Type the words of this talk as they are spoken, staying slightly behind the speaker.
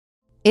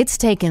It's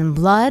taken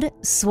blood,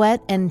 sweat,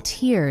 and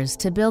tears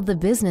to build the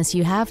business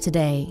you have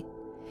today.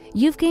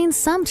 You've gained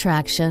some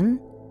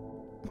traction.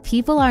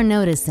 People are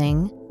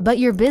noticing, but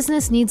your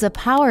business needs a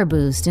power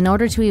boost in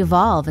order to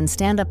evolve and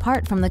stand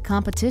apart from the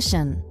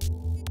competition.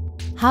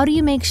 How do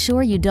you make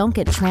sure you don't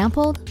get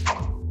trampled?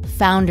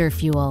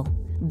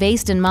 FounderFuel.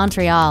 Based in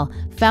Montreal,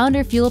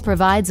 FounderFuel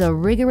provides a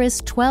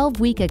rigorous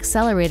 12-week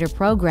accelerator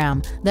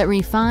program that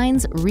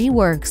refines,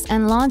 reworks,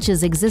 and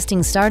launches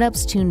existing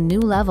startups to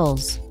new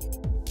levels.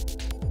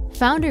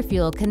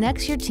 FounderFuel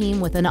connects your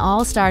team with an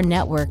all-star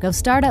network of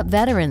startup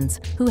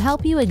veterans who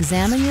help you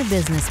examine your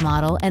business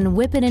model and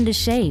whip it into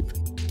shape.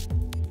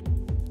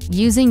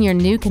 Using your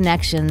new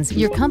connections,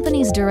 your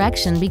company's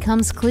direction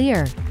becomes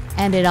clear,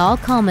 and it all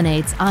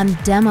culminates on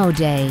Demo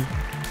Day.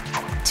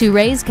 To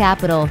raise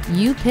capital,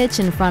 you pitch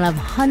in front of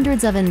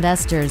hundreds of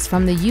investors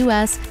from the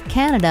US,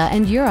 Canada,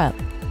 and Europe.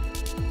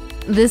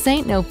 This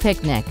ain't no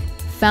picnic.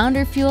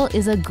 FounderFuel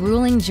is a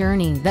grueling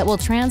journey that will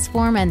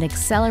transform and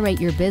accelerate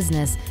your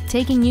business,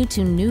 taking you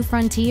to new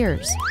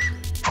frontiers.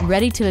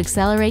 Ready to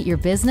accelerate your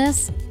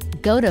business?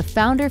 Go to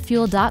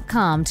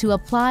FounderFuel.com to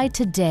apply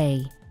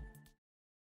today.